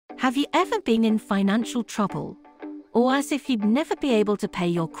Have you ever been in financial trouble, or as if you'd never be able to pay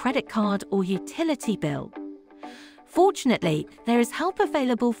your credit card or utility bill? Fortunately, there is help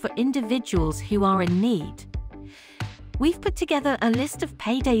available for individuals who are in need. We've put together a list of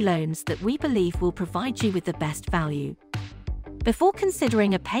payday loans that we believe will provide you with the best value. Before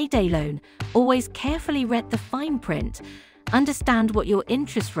considering a payday loan, always carefully read the fine print, understand what your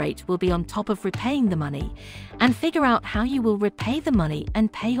interest rate will be on top of repaying the money, and figure out how you will repay the money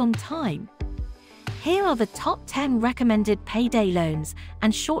and pay on time. Here are the top 10 recommended payday loans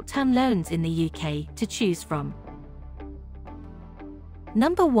and short-term loans in the UK to choose from.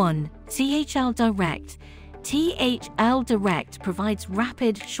 Number 1. THL Direct. THL Direct provides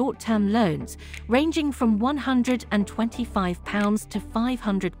rapid short-term loans ranging from £125 to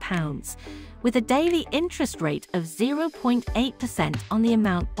 £500, with a daily interest rate of 0.8% on the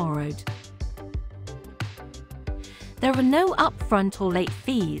amount borrowed. There are no upfront or late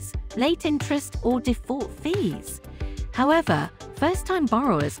fees, late interest or default fees. However, first-time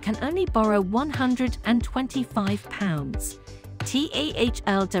borrowers can only borrow £125.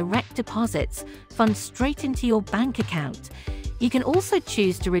 THL Direct deposits fund straight into your bank account. You can also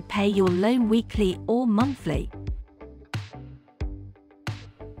choose to repay your loan weekly or monthly.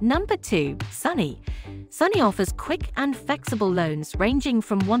 Number 2. Sunny. Sunny offers quick and flexible loans ranging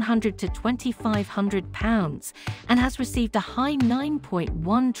from £100 to £2,500 and has received a high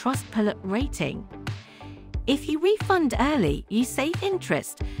 9.1 Trustpilot rating. If you refund early, you save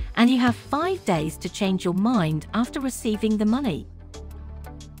interest, and you have 5 days to change your mind after receiving the money.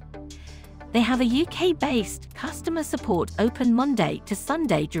 They have a UK-based customer support open Monday to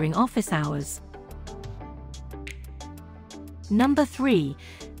Sunday during office hours. Number 3.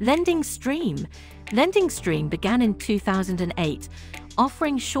 Lending Stream. Lending Stream began in 2008,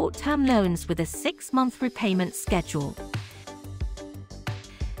 offering short-term loans with a 6-month repayment schedule.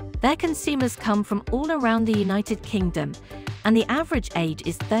 Their consumers come from all around the United Kingdom, and the average age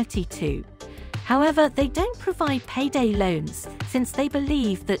is 32. However, they don't provide payday loans since they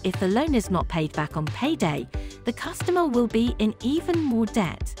believe that if the loan is not paid back on payday, the customer will be in even more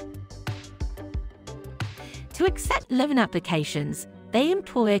debt. To accept loan applications, they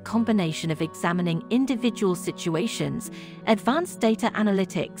employ a combination of examining individual situations, advanced data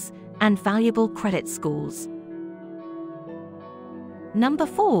analytics, and valuable credit scores. Number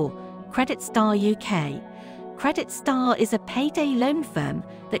 4. Credit Star UK. Credit Star is a payday loan firm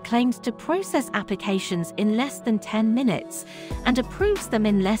that claims to process applications in less than 10 minutes and approves them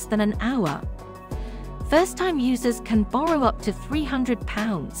in less than an hour. First-time users can borrow up to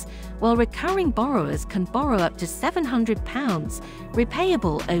 £300, while recurring borrowers can borrow up to £700,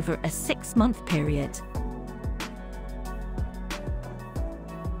 repayable over a 6-month period.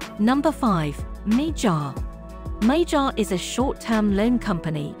 Number 5. Major. Major is a short-term loan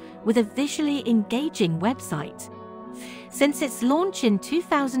company with a visually engaging website. Since its launch in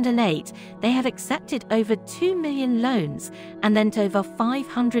 2008, they have accepted over 2 million loans and lent over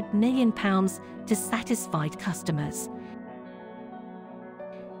 £500 million to satisfied customers.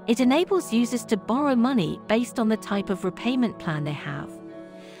 It enables users to borrow money based on the type of repayment plan they have.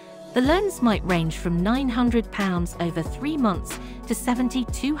 The loans might range from £900 over 3 months to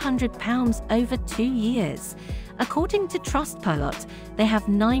 £7,200 over 2 years. According to Trustpilot, they have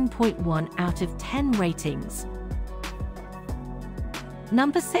 9.1 out of 10 ratings.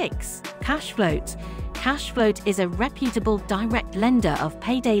 Number 6. Cashfloat. Cashfloat is a reputable direct lender of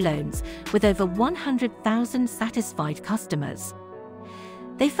payday loans with over 100,000 satisfied customers.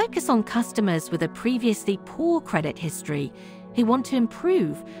 They focus on customers with a previously poor credit history who want to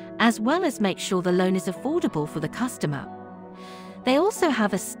improve, as well as make sure the loan is affordable for the customer. They also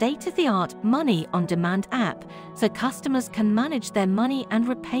have a state-of-the-art money on demand app, so customers can manage their money and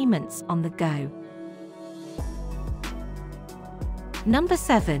repayments on the go. Number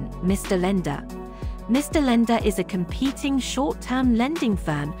 7. Mr. Lender. Mr. Lender is a competing short-term lending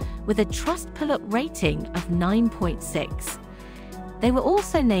firm with a Trustpilot rating of 9.6. They were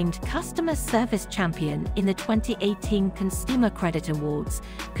also named Customer Service Champion in the 2018 Consumer Credit Awards,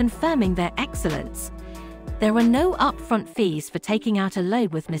 confirming their excellence. There are no upfront fees for taking out a loan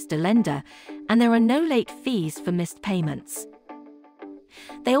with Mr. Lender, and there are no late fees for missed payments.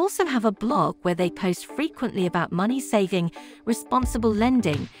 They also have a blog where they post frequently about money saving, responsible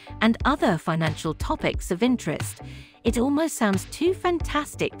lending, and other financial topics of interest. It almost sounds too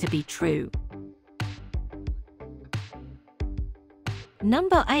fantastic to be true.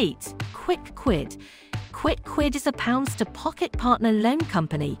 Number 8. Quick Quid. Quick Quid is a pounds-to-pocket partner loan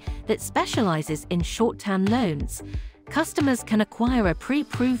company that specializes in short-term loans. Customers can acquire a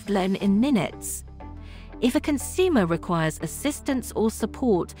pre-approved loan in minutes. If a consumer requires assistance or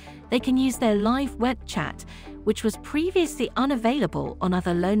support, they can use their live web chat, which was previously unavailable on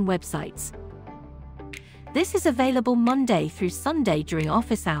other loan websites. This is available Monday through Sunday during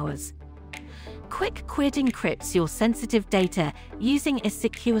office hours. Quick Quid encrypts your sensitive data using a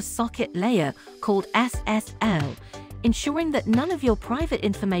secure socket layer called SSL, ensuring that none of your private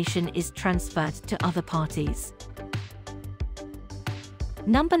information is transferred to other parties.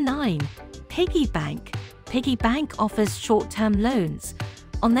 Number 9. Piggy Bank. Piggy Bank offers short-term loans.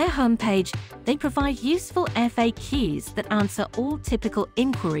 On their homepage, they provide useful FAQs that answer all typical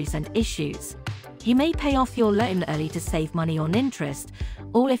inquiries and issues. You may pay off your loan early to save money on interest,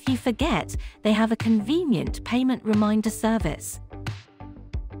 or if you forget, they have a convenient payment reminder service.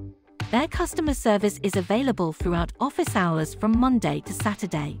 Their customer service is available throughout office hours from Monday to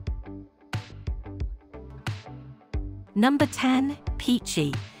Saturday. Number 10.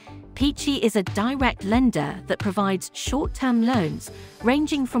 Peachy. Peachy is a direct lender that provides short-term loans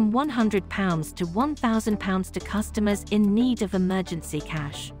ranging from £100 to £1,000 to customers in need of emergency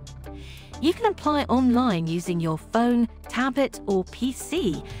cash. You can apply online using your phone, tablet, or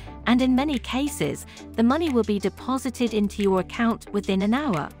PC, and in many cases, the money will be deposited into your account within an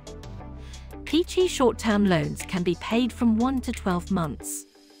hour. Peachy short-term loans can be paid from 1 to 12 months.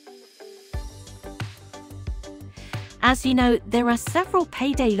 As you know, there are several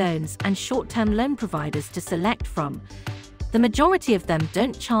payday loans and short-term loan providers to select from. The majority of them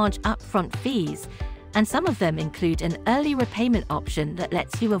don't charge upfront fees, and some of them include an early repayment option that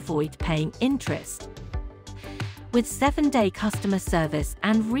lets you avoid paying interest. With 7-day customer service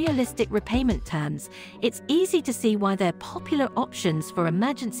and realistic repayment terms, it's easy to see why they're popular options for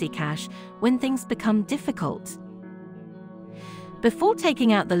emergency cash when things become difficult. Before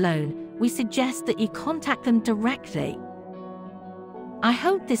taking out the loan, we suggest that you contact them directly. I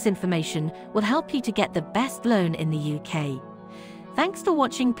hope this information will help you to get the best loan in the UK. Thanks for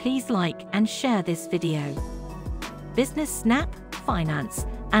watching. Please like and share this video. Business Snap, Finance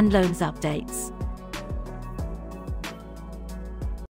and Loans Updates.